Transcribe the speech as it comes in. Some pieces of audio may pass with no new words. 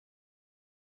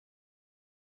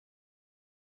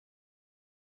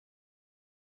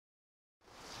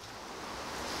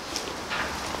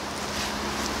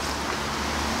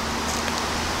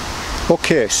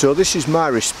Okay, so this is my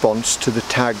response to the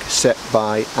tag set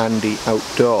by Andy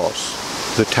Outdoors.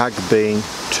 The tag being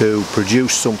to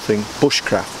produce something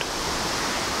bushcraft.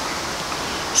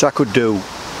 So I could do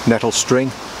nettle string,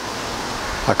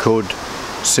 I could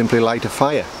simply light a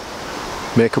fire,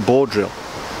 make a bow drill,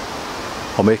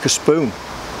 or make a spoon.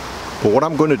 But what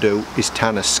I'm going to do is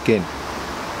tan a skin.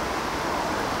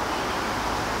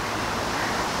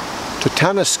 To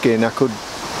tan a skin, I could,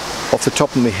 off the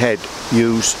top of my head,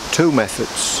 use two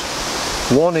methods.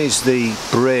 One is the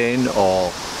brain or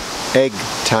egg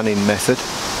tanning method.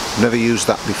 I've never used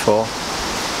that before.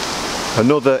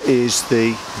 Another is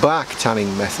the bark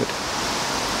tanning method,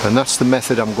 and that's the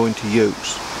method I'm going to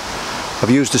use.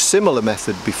 I've used a similar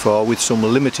method before with some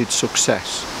limited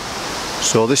success,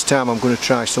 so this time I'm going to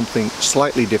try something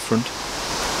slightly different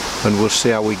and we'll see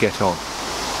how we get on.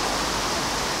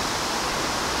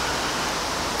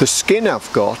 The skin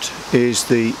I've got is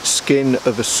the skin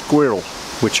of a squirrel,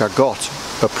 which I got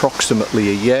approximately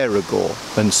a year ago,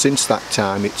 and since that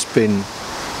time it's been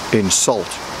in salt.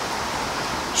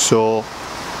 So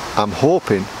I'm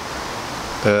hoping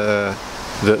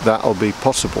that that'll be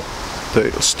possible, that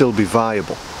it'll still be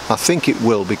viable. I think it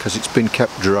will because it's been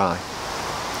kept dry.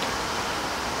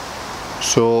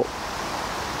 So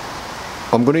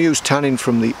I'm going to use tanning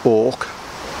from the oak,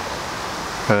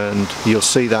 and you'll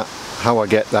see that how I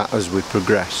get that as we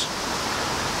progress.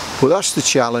 But that's the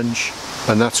challenge,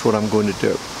 and that's what I'm going to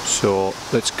do. So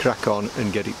let's crack on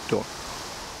and get it done.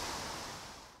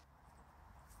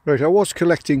 Right, I was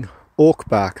collecting oak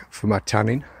bark for my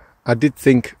tanning. I did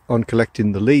think on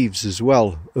collecting the leaves as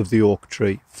well of the oak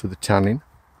tree for the tanning.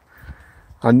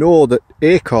 I know that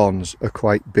acorns are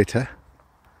quite bitter,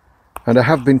 and I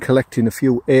have been collecting a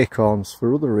few acorns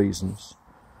for other reasons.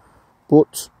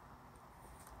 But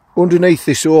underneath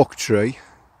this oak tree,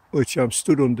 which I'm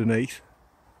stood underneath,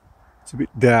 it's a bit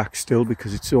dark still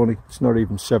because it's not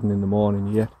even 7 in the morning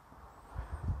yet,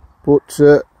 but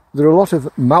there are a lot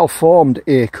of malformed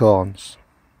acorns.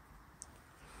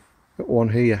 Got one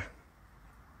here.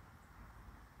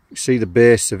 You see the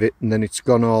base of it, and then it's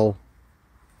gone all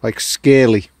like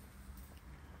scaly,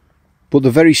 but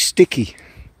they're very sticky,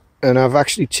 and I've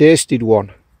actually tasted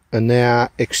one and they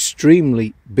are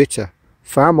extremely bitter,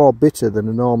 far more bitter than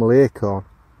a normal acorn.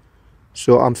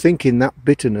 So I'm thinking that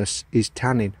bitterness is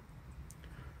tannin.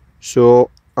 So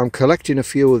I'm collecting a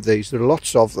few of these. There are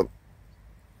lots of them,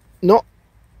 not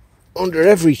under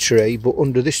every tree, but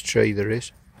under this tree there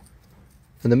is,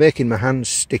 and they're making my hands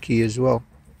sticky as well.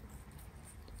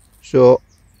 So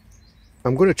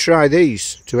I'm going to try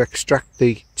these to extract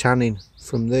the tannin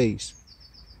from these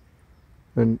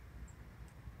and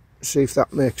see if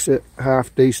that makes it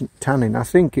half decent tannin. I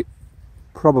think it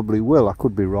probably will. I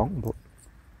could be wrong, but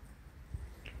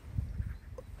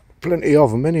plenty of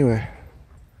them anyway.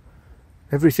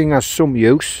 Everything has some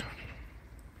use.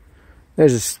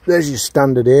 There's your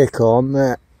standard acorn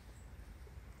there,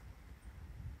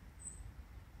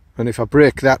 and if I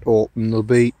break that open there'll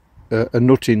be a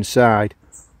nut inside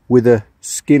with a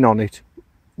skin on it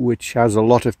which has a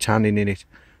lot of tannin in it.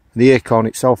 The acorn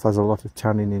itself has a lot of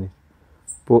tannin in it,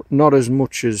 but not as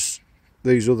much as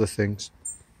these other things.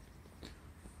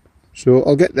 So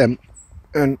I'll get them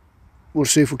and we'll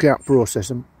see if we can't process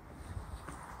them.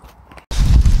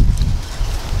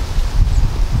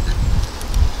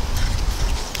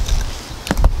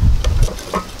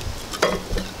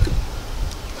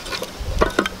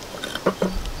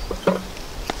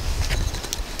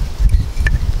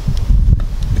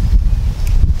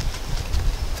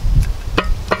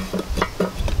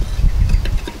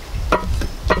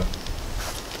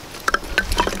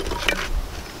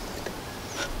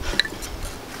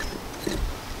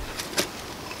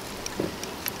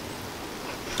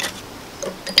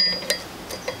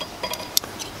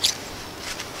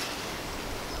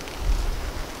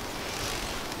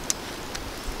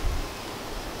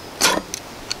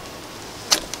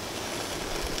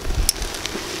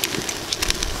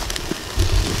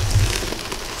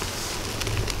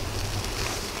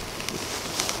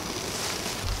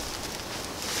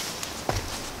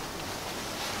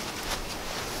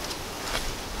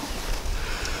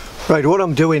 Right, what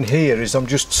I'm doing here is I'm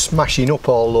just smashing up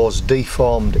all those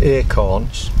deformed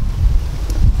acorns.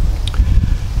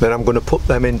 Then I'm going to put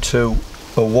them into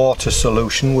a water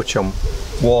solution which I'm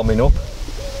warming up,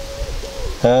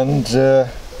 and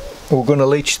we're going to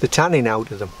leach the tannin out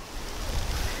of them,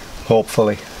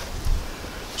 hopefully.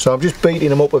 So I'm just beating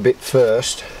them up a bit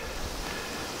first,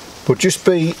 but just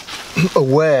be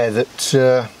aware that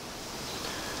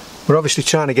we're obviously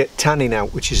trying to get tannin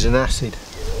out, which is an acid.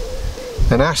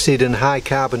 And acid and high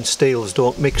carbon steels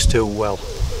don't mix too well.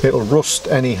 it'll rust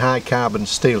any high carbon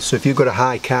steel. So if you've got a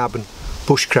high carbon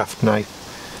bushcraft knife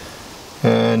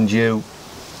and you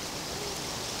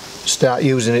start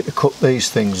using it to cut these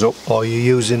things up, or you're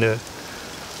using a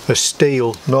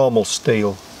steel, normal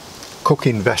steel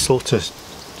cooking vessel to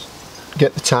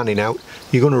get the tanning out,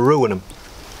 you're going to ruin them.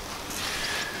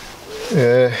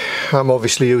 I'm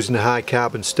obviously using a high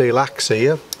carbon steel axe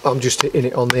here. I'm just hitting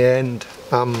it on the end.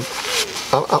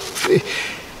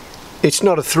 It's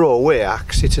not a throwaway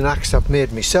axe, it's an axe I've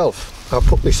made myself. I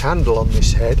put this handle on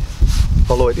this head,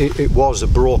 although it was a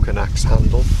broken axe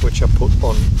handle which I put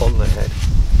on the head.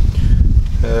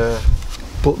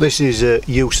 But this is a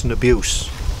use and abuse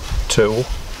tool,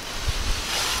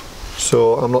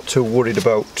 so I'm not too worried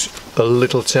about a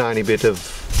little tiny bit of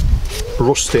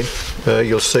rusting.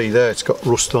 You'll see there it's got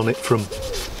rust on it from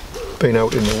being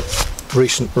out in the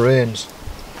recent rains.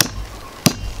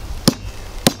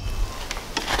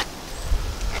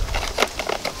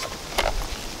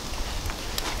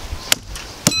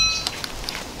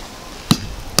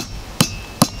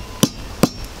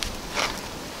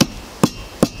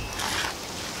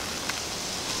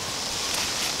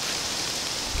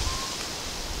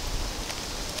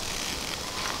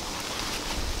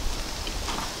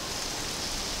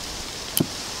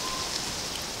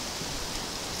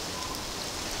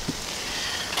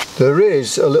 There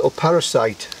is a little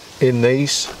parasite in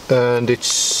these, and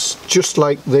it's just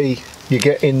like you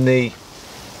get in the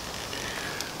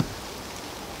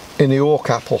oak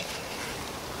apple.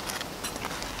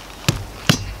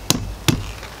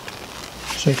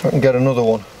 See if I can get another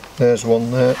one. There's one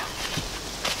there.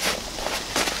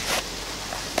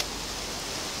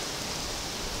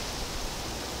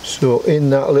 So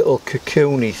in that little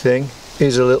cocoony thing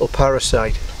is a little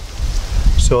parasite.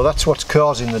 So that's what's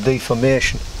causing the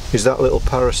deformation, is that little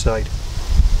parasite.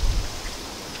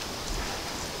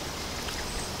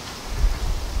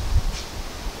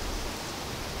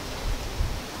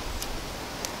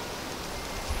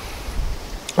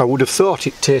 I would have thought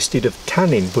it tasted of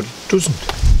tannin, but it doesn't.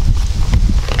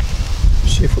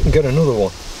 Let's see if we can get another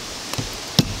one.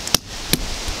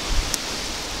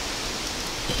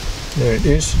 There it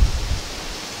is.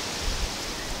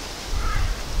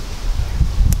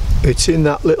 It's in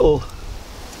that little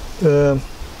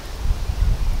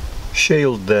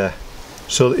shield there,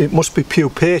 so it must be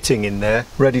pupating in there,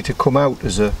 ready to come out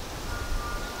as a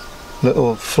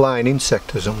little flying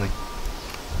insect or something.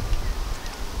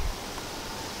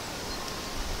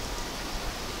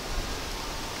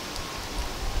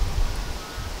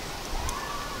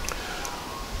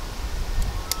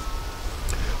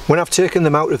 When I've taken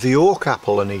them out of the oak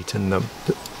apple and eaten them,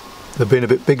 they've been a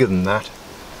bit bigger than that,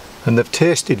 and they've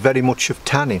tasted very much of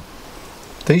tannin.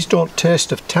 These don't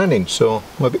taste of tannin, so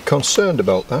I'm a bit concerned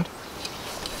about that.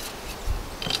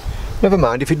 Never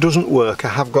mind, if it doesn't work, I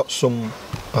have got some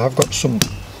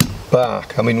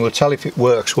bark. I mean, we'll tell if it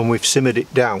works when we've simmered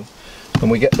it down and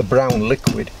we get the brown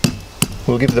liquid.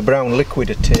 We'll give the brown liquid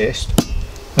a taste,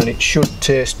 and it should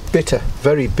taste bitter,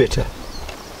 very bitter.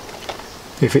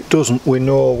 If it doesn't, we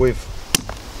know we've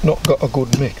not got a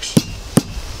good mix.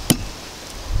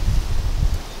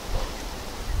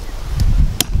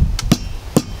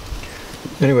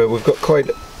 Anyway, we've got quite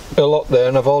a lot there,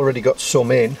 and I've already got some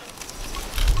in.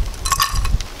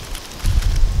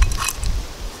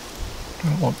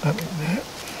 Don't want that in there.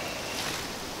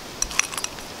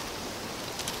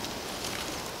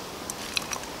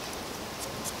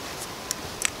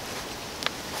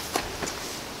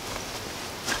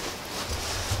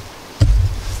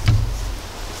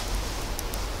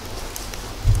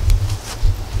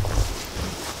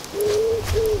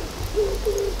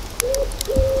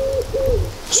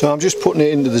 So I'm just putting it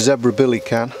into the zebra billy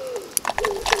can.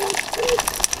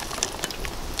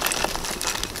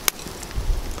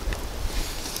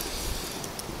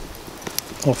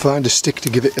 I'll find a stick to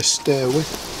give it a stir with.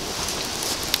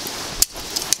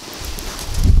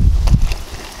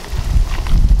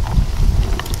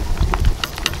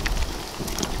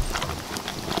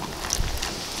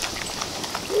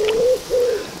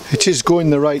 It is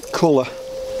going the right colour.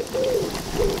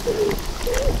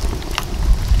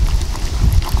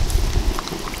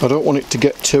 I don't want it to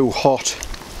get too hot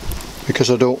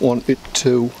because I don't want it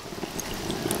to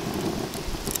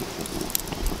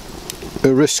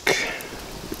risk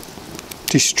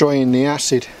destroying the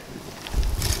acid.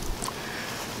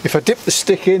 If I dip the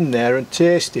stick in there and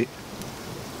taste it,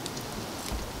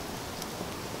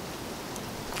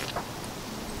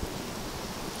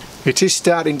 it is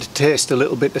starting to taste a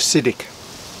little bit acidic.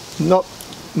 Not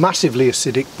massively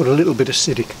acidic, but a little bit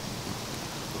acidic,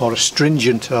 or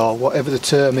astringent, or whatever the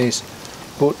term is.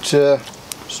 But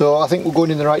So I think we're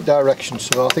going in the right direction,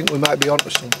 so I think we might be onto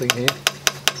something here.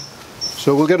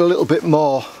 So we'll get a little bit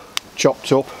more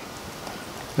chopped up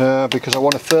because I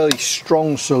want a fairly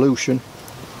strong solution.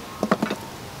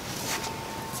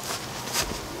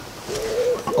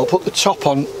 I'll put the top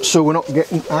on so we're not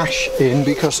getting ash in,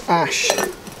 because ash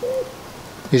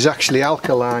is actually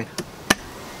alkaline.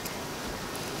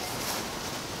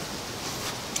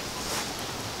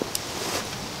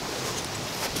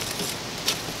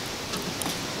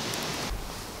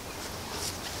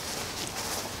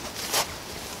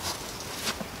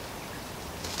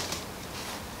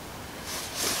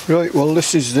 Right, well,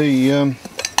 this is the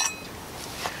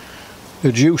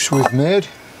juice we've made.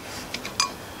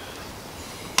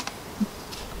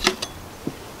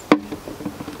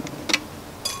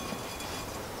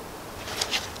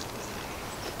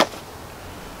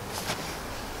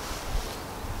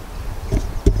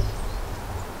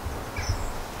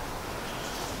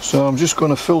 So I'm just going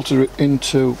to filter it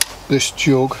into this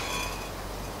jug.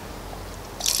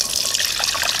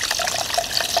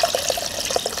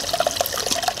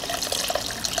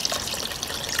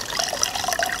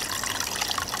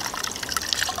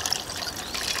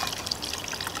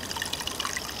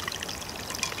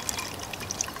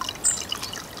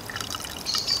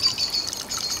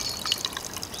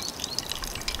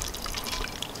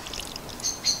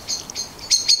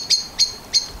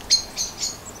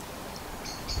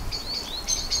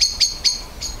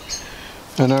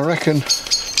 And I reckon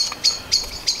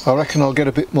I'll get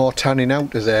a bit more tanning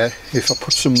out of there if I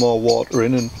put some more water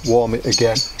in and warm it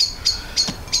again.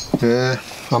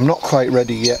 I'm not quite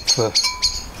ready yet for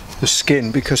the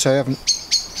skin because I haven't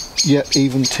yet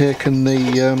even taken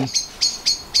the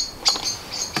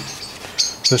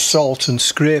salt and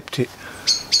scraped it.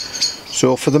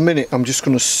 So for the minute I'm just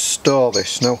going to store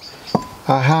this. Now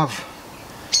I've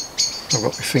got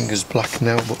my fingers black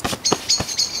now, but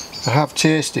I have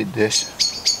tasted this.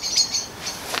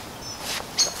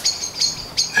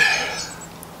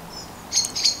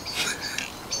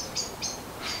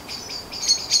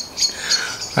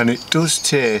 And it does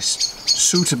taste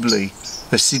suitably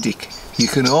acidic. You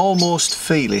can almost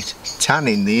feel it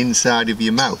tanning the inside of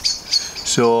your mouth.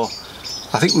 So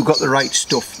I think we've got the right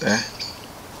stuff there.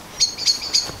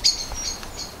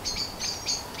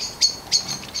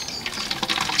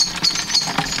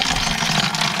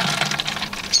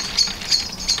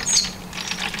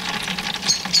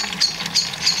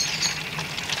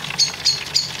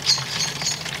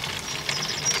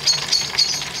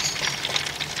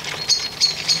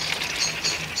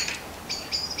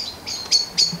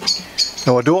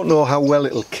 Now I don't know how well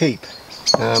it'll keep,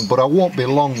 but I won't be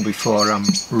long before I'm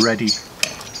ready.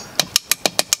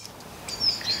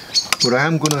 But I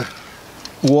am going to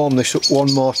warm this up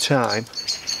one more time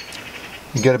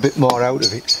and get a bit more out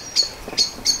of it.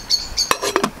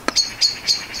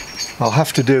 I'll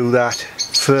have to do that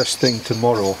first thing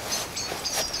tomorrow.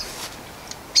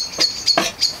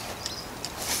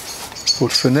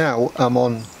 But for now I'm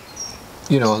on,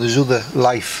 you know, there's other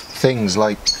life things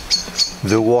like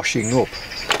the washing up.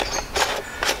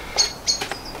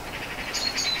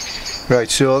 Right,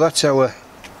 so that's our,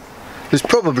 there's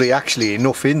probably actually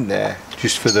enough in there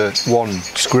just for the one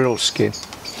squirrel skin.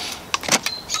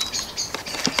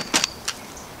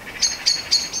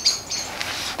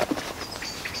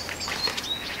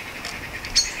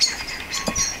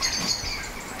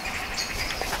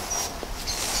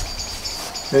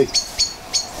 Hey,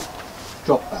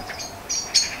 drop that.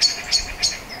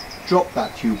 Drop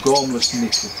that, you gormless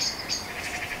knicker.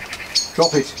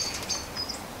 Drop it.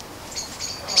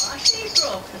 Oh, I see you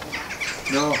broken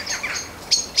that. No.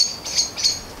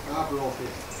 I broke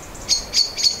it.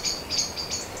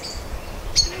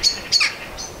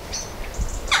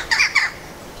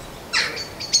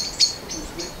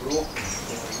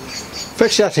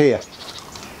 Fetch that here.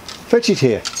 Fetch it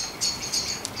here.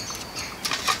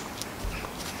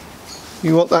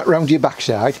 You want that round your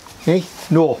backside? Eh?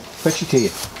 No. Fetch it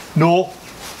here. No.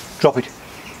 Drop it.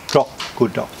 Drop.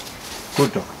 Good dog.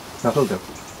 Good dog. That'll do.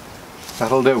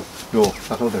 That'll do. No,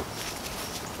 that'll do.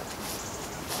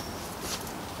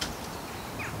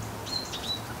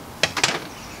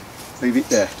 Leave it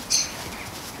there.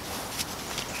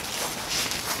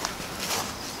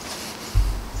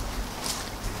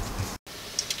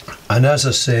 And as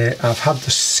I say, I've had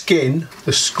the skin,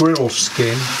 the squirrel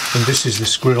skin, and this is the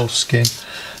squirrel skin.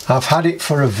 I've had it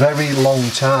for a very long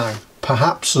time,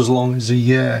 perhaps as long as a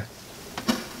year.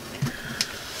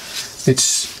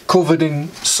 It's covered in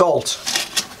salt,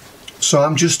 so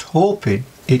I'm just hoping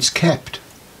it's kept.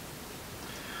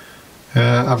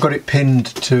 I've got it pinned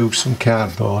to some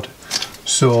cardboard,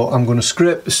 so I'm going to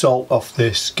scrape the salt off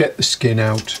this, get the skin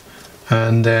out,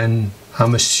 and then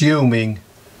I'm assuming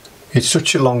it's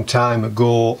such a long time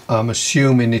ago, I'm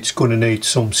assuming it's going to need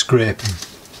some scraping.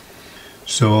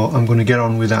 So I'm going to get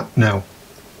on with that now.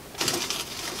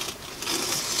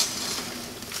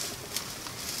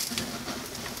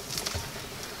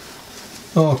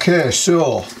 Okay,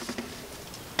 so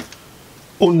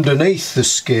underneath the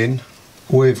skin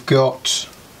we've got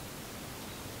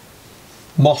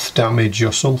moth damage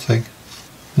or something.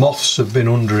 Moths have been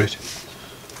under it,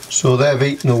 so they've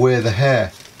eaten away the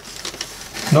hair.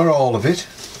 Not all of it,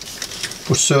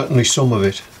 but certainly some of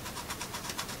it.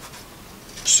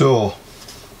 So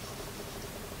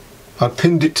I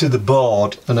pinned it to the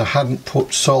board and I hadn't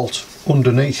put salt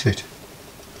underneath it.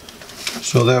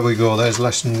 So there we go, there's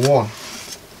lesson 1.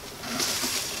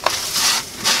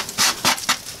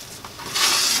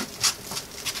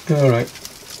 Alright,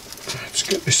 let's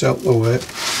get this out the way.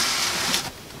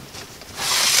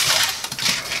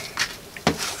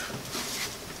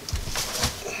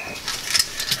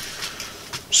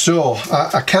 So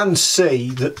I can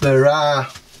see that there are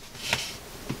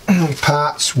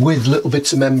parts with little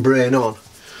bits of membrane on.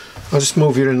 I'll just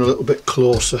move you in a little bit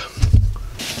closer.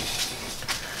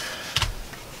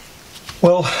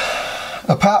 Well,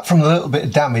 apart from the little bit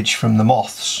of damage from the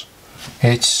moths,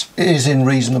 it is in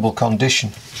reasonable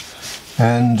condition,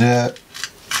 and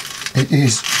it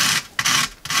is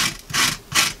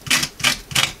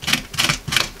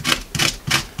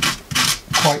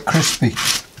quite crispy.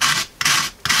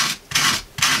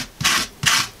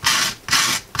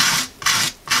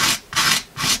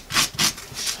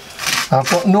 I've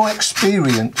got no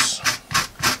experience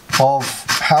of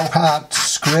how hard to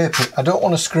scrape it. I don't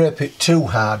want to scrape it too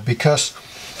hard, because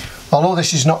although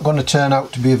this is not going to turn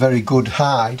out to be a very good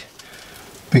hide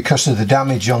because of the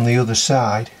damage on the other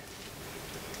side,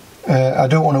 I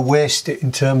don't want to waste it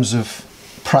in terms of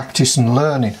practice and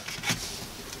learning.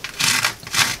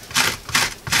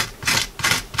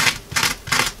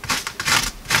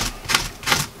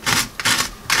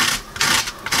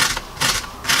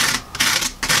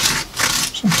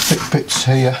 Some thick bits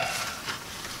here.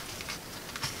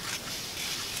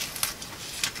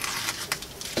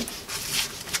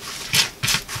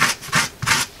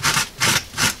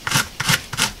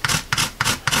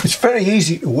 It's very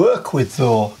easy to work with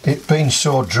though, it being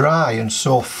so dry and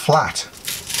so flat.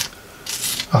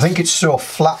 I think it's so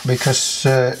flat because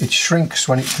it shrinks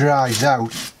when it dries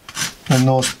out, and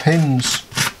those pins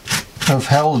have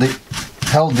held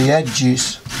the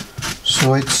edges,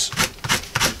 so it's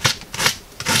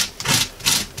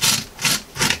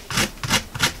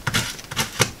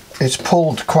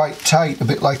pulled quite tight, a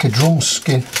bit like a drum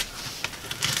skin.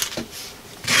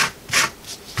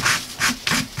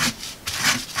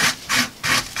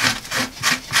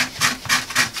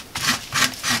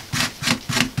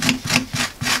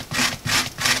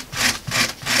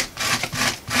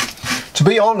 To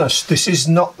be honest, this is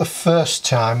not the first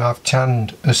time I've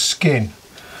tanned a skin.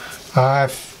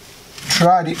 I've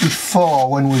tried it before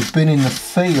when we've been in the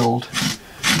field,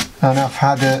 and I've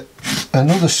had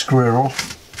another squirrel,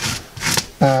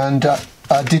 and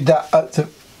I did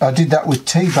that with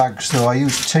tea bags though. I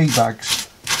used tea bags.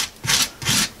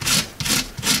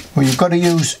 Well, you've got to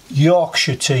use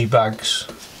Yorkshire tea bags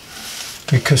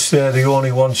because they're the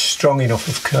only ones strong enough,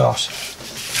 of course.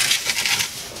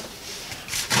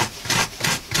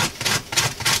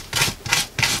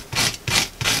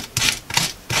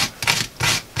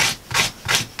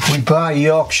 We buy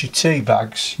Yorkshire tea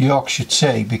bags, Yorkshire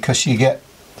tea, because you get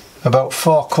about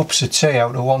 4 cups of tea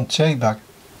out of 1 tea bag.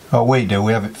 Or we do,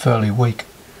 we have it fairly weak.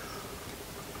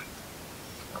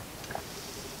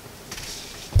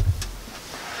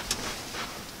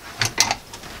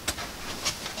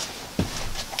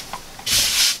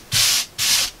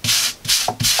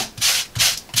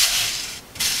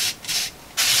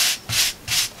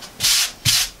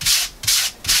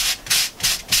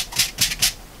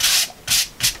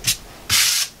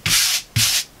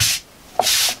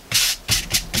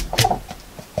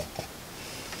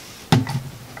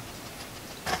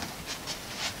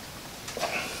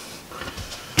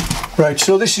 Right,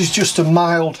 so this is just a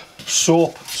mild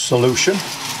soap solution,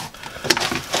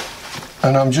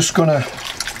 and I'm just going to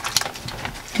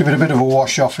give it a bit of a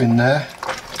wash off in there.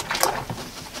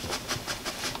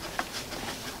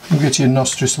 You get your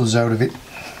nostrils out of it.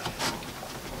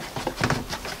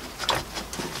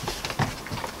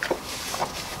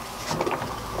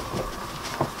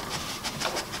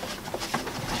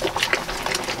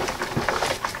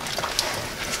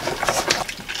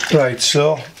 Right,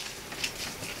 so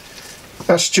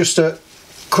that's just a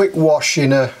quick wash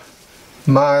in a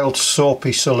mild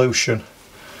soapy solution.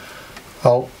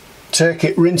 I'll take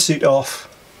it, rinse it off,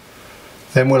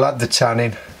 Then we'll add the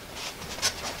tannin.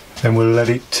 Then we'll let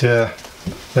it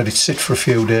sit for a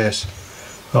few days.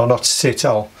 Or not sit,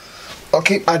 I'll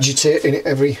keep agitating it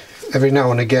every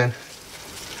now and again.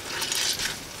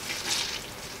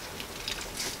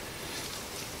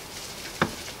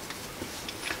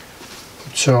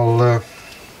 So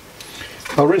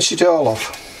I'll rinse it all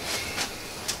off.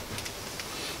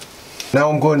 Now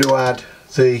I'm going to add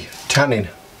the tannin.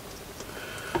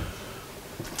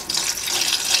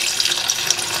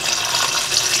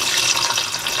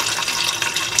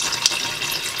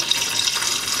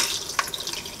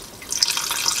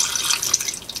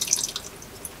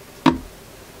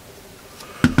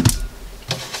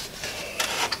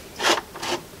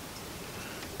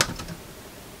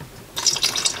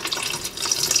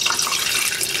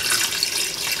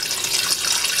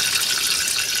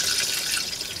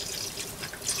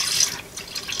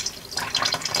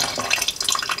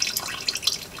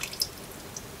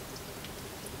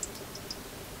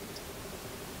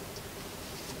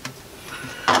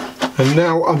 And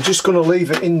now I'm just going to leave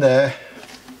it in there.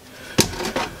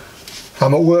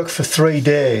 I'm at work for 3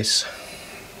 days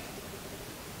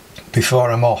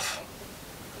before I'm off.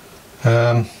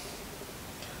 I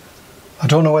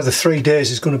don't know whether 3 days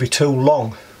is going to be too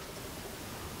long.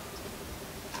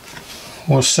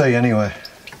 We'll see anyway.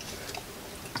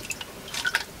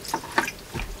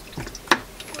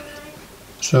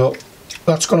 So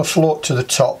that's going to float to the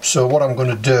top, so what I'm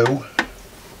going to do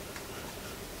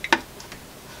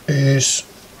is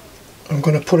I'm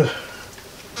going to put a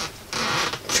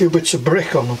few bits of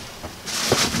brick on them.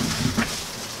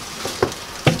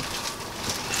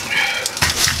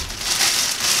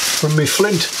 From my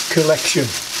flint collection.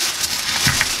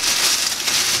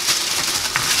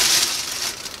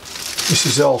 This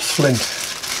is all flint.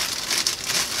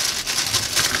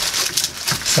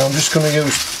 So I'm just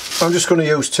going to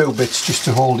use 2 bits just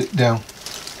to hold it down.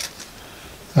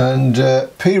 And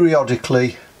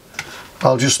periodically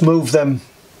I'll just move them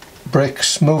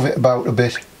bricks, move it about a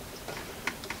bit,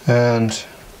 and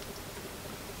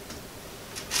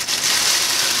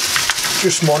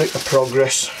just monitor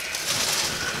progress.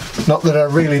 Not that I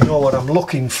really know what I'm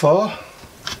looking for,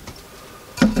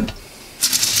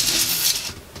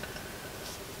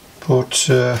 but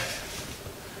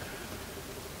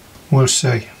we'll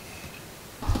see.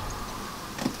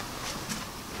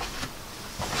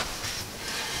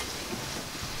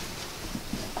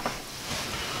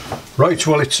 Right,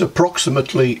 well, it's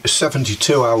approximately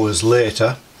 72 hours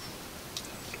later,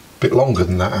 a bit longer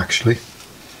than that actually.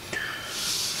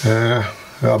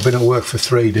 I've been at work for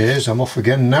 3 days, I'm off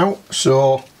again now,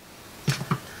 so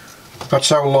that's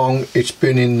how long it's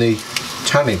been in the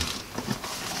tanning.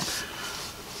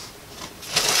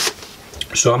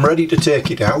 So I'm ready to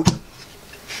take it out,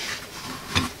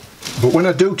 but when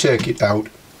I do take it out,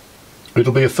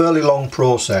 it'll be a fairly long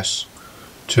process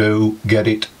to get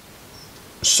it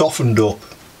softened up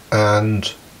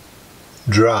and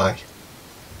dry.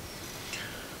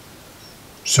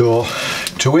 So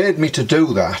to aid me to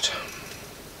do that,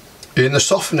 in the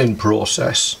softening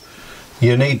process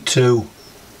you need to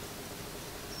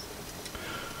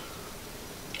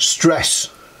stress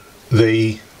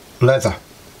the leather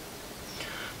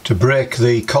to break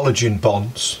the collagen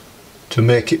bonds to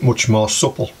make it much more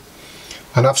supple.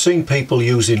 And I've seen people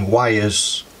using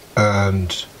wires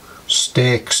and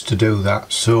stakes to do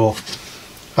that, so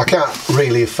I can't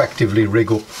really effectively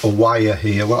rig up a wire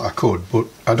here. Well, I could, but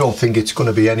I don't think it's going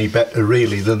to be any better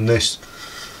really than this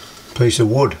piece of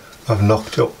wood I've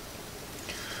knocked up.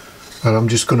 And I'm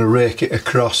just going to rake it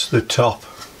across the top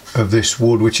of this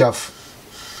wood, which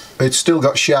it's still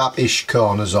got sharpish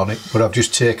corners on it, but I've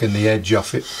just taken the edge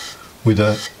off it with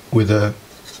a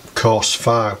coarse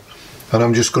file, and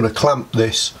I'm just going to clamp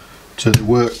this to the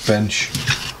workbench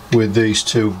with these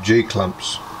 2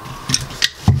 G-clamps.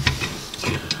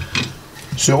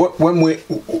 So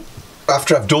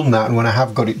after I've done that, and when I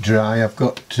have got it dry, I've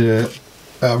got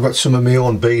some of my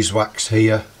own beeswax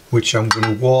here, which I'm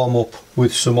going to warm up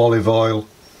with some olive oil,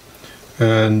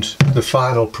 and the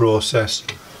final process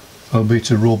will be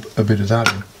to rub a bit of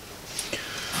that in.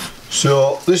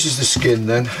 So this is the skin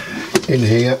then, in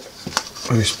here,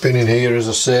 and it's been in here, as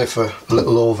I say, for a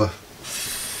little over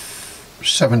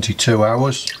 72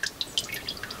 hours.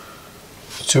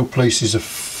 2 pieces of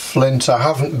flint. I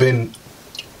haven't been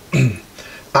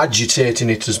agitating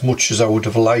it as much as I would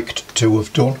have liked to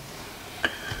have done,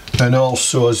 and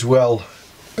also as well,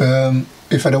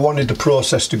 if I'd have wanted the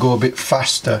process to go a bit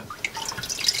faster,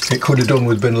 it could have done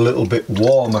with being a little bit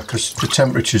warmer, because the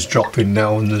temperature's dropping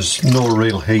now and there's no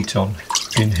real heat on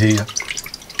in here.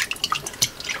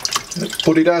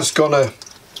 But it has gone a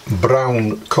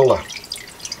brown colour,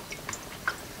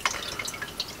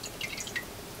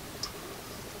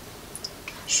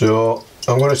 So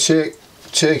I'm going to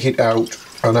take it out,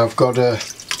 and I've got to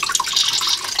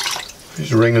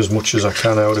just wring as much as I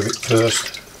can out of it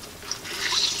first.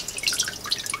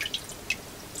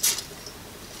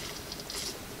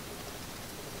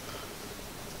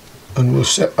 And we'll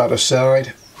set that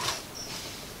aside.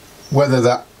 Whether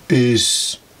that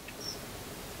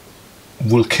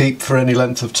will keep for any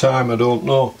length of time, I don't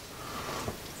know.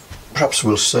 Perhaps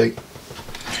we'll see.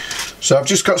 So I've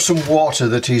just got some water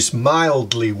that is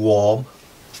mildly warm,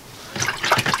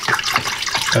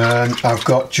 and I've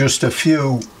got just a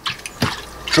few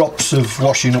drops of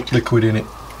washing up liquid in it.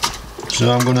 So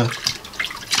I'm going to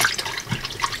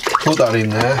put that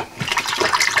in there.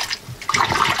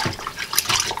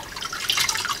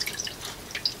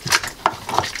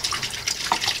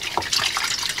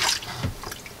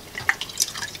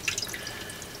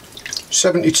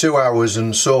 "72 hours,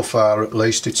 and so far at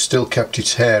least it's still kept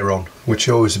its hair on, which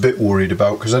I was a bit worried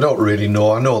about because I don't really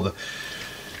know. I know they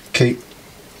keep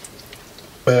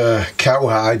cow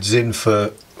hides in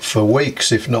for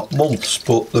weeks, if not months,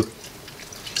 but they're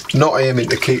not aiming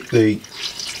to keep the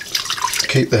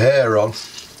hair on,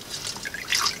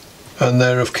 and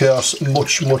they're of course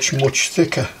much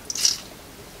thicker.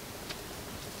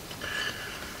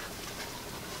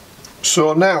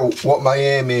 So now what my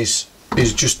aim is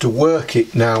just to work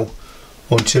it now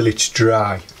until it's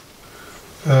dry,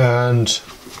 and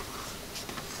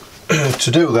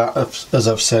to do that, as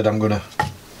I've said, I'm going to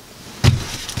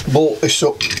bolt this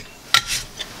up.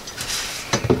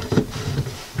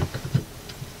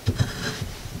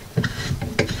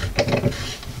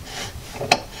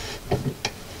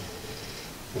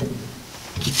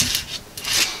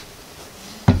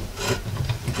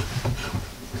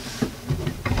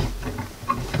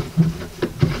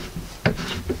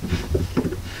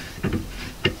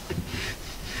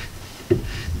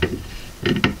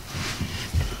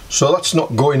 So that's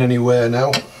not going anywhere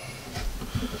now,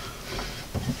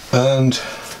 and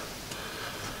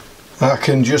I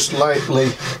can just lightly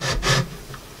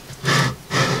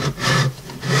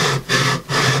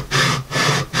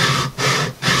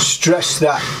stress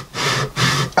that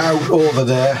out over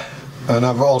there, and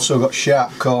I've also got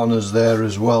sharp corners there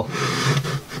as well.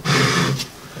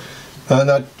 And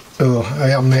I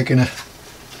am making a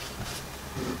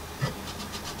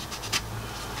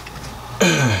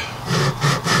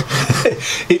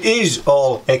it is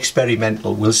all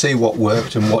experimental. We'll see what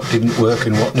worked and what didn't work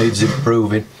and what needs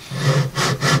improving.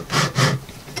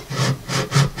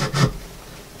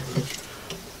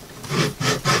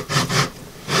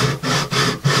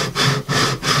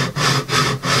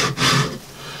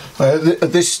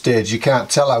 At this stage you can't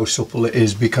tell how supple it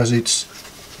is because it's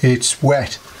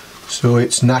wet, so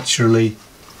it's naturally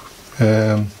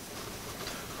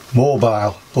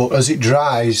mobile, but as it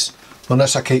dries,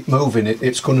 unless I keep moving it,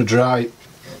 it's going to dry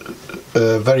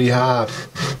very hard.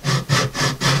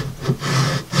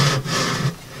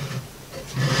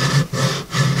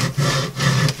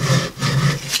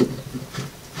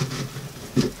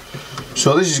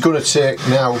 So this is going to take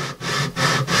now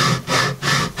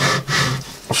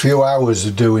a few hours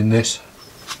of doing this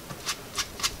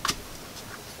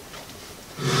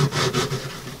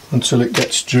until it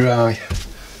gets dry,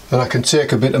 and I can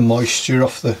take a bit of moisture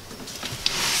off the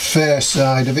fair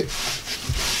side of it.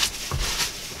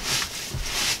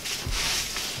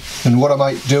 And what I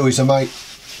might do is I might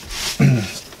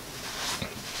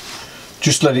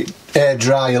just let it air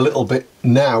dry a little bit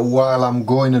now while I'm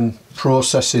going and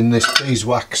processing this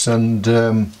beeswax and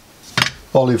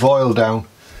olive oil down,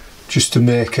 just to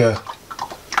make a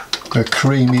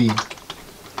creamy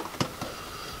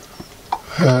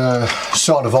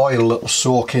sort of oil that'll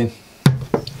soak in.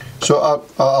 So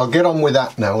I'll get on with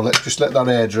that now. Let's just let that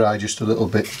air dry just a little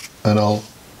bit, and I'll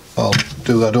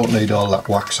do that. I don't need all that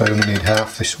wax, I only need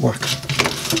half this wax.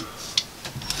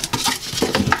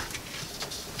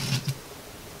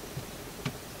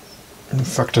 In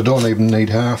fact, I don't even need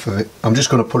half of it. I'm just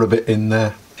going to put a bit in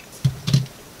there.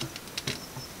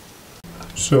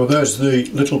 So there's the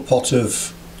little pot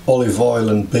of olive oil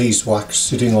and beeswax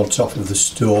sitting on top of the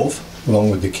stove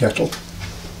along with the kettle.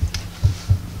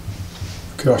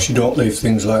 Of course, you don't leave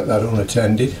things like that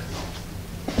unattended.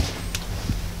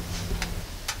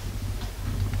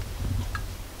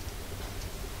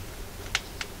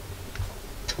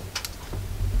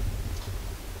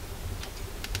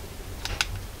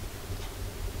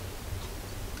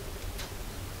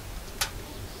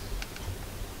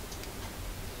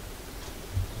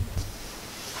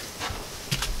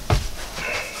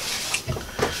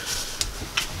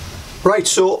 Right,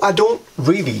 so I don't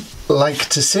really like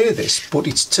to say this, but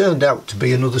it's turned out to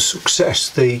be another success.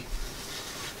 The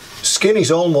skin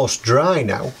is almost dry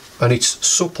now, and it's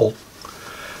supple,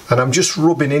 and I'm just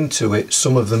rubbing into it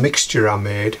some of the mixture I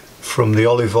made from the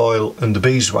olive oil and the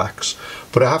beeswax.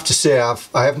 But I have to say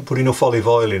I haven't put enough olive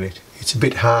oil in it. It's a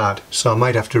bit hard, so I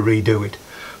might have to redo it.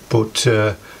 But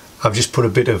I've just put a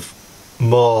bit of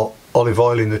more olive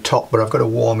oil in the top, but I've got to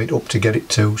warm it up to get it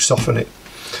to soften it.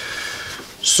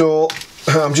 So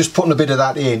I'm just putting a bit of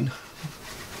that in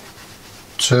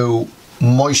to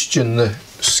moisten the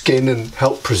skin and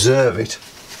help preserve it.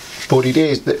 But it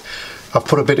is that I've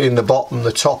put a bit in the bottom.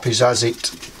 The top is as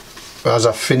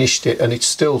I finished it, and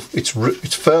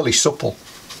it's fairly supple.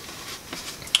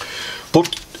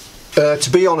 But to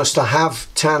be honest, I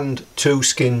have tanned 2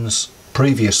 skins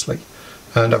previously,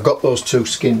 and I've got those 2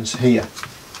 skins here.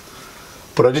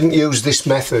 But I didn't use this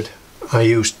method. I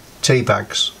used tea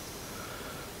bags.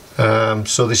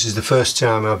 So this is the first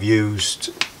time I've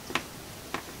used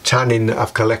tanning that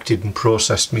I've collected and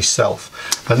processed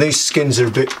myself. And these skins are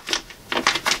a bit,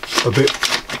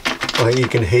 I think you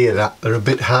can hear that, they're a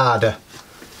bit harder.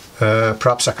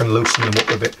 Perhaps I can loosen them up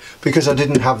a bit, because I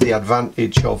didn't have the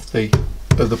advantage of the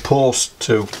post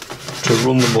to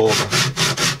run them over.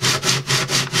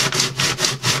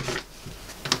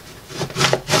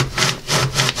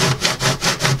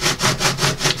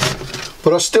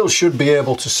 But I still should be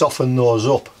able to soften those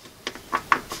up.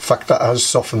 In fact, that has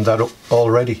softened that up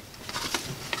already.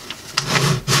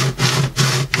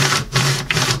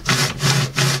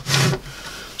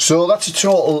 So that's a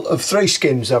total of 3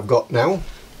 skins I've got now.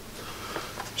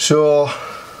 So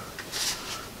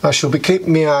I shall be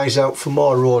keeping my eyes out for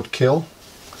more roadkill,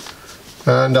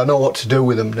 and I know what to do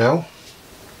with them now.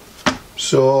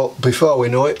 So before we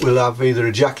know it, we'll have either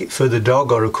a jacket for the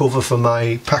dog or a cover for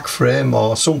my pack frame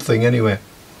or something anyway.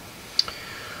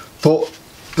 But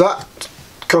that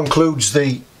concludes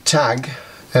the tag.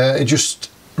 It just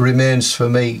remains for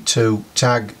me to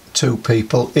tag 2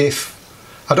 people. If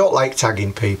I don't like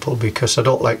tagging people, because I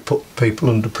don't like putting people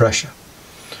under pressure.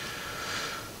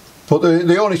 But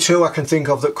the only 2 I can think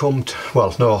of that come to,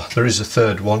 well, no, there is a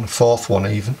 3rd one, 4th one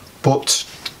even, but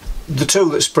the 2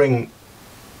 that spring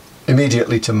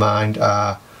immediately to mind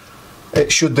are,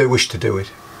 should they wish to do it,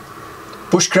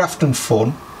 Bushcraft N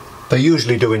Fun. They're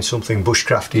usually doing something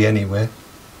bushcrafty anyway,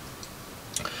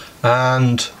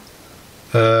 and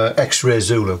X-Ray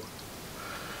Zulu.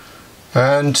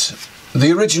 And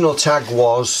the original tag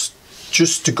was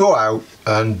just to go out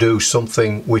and do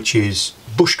something which is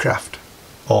bushcraft,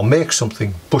 or make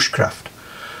something bushcraft.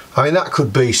 I mean, that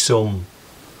could be some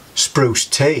spruce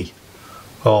tea,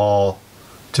 or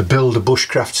to build a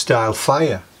bushcraft style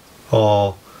fire,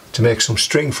 or to make some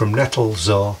string from nettles,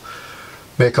 or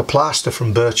make a plaster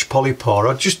from birch polypore,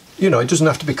 or just, you know, it doesn't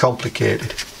have to be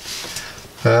complicated.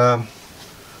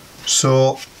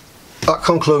 So that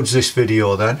concludes this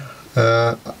video then.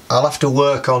 I'll have to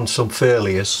work on some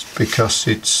failures, because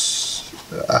it's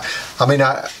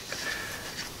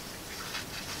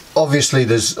obviously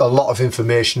there's a lot of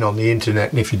information on the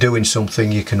internet, and if you're doing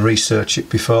something you can research it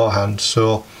beforehand,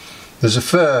 so there's a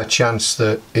fair chance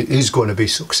that it is going to be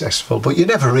successful, but you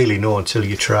never really know until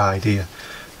you try, do you?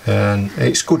 And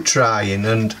it's good trying,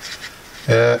 and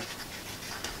I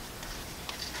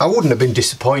wouldn't have been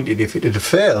disappointed if it had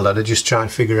failed. I'd have just tried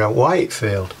and figure out why it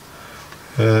failed.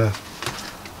 It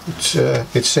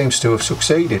seems to have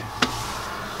succeeded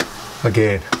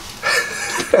again.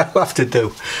 I'll have to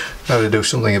do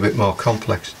something a bit more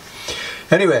complex.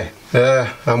 Anyway,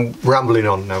 I'm rambling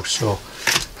on now, so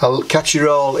I'll catch you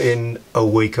all in a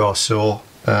week or so,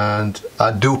 and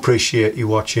I do appreciate you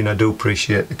watching. I do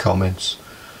appreciate the comments,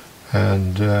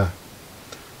 and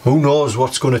who knows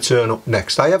what's going to turn up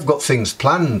next. I have got things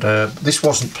planned. This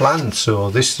wasn't planned, so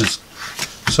this has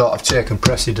sort of taken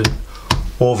precedent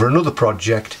over another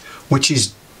project which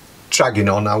is dragging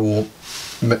on. I won't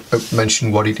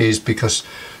mention what it is, because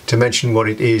to mention what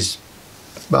it is,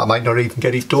 I might not even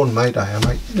get it done, might I? I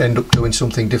might end up doing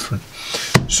something different.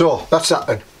 So that's that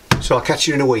then. So I'll catch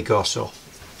you in a week or so.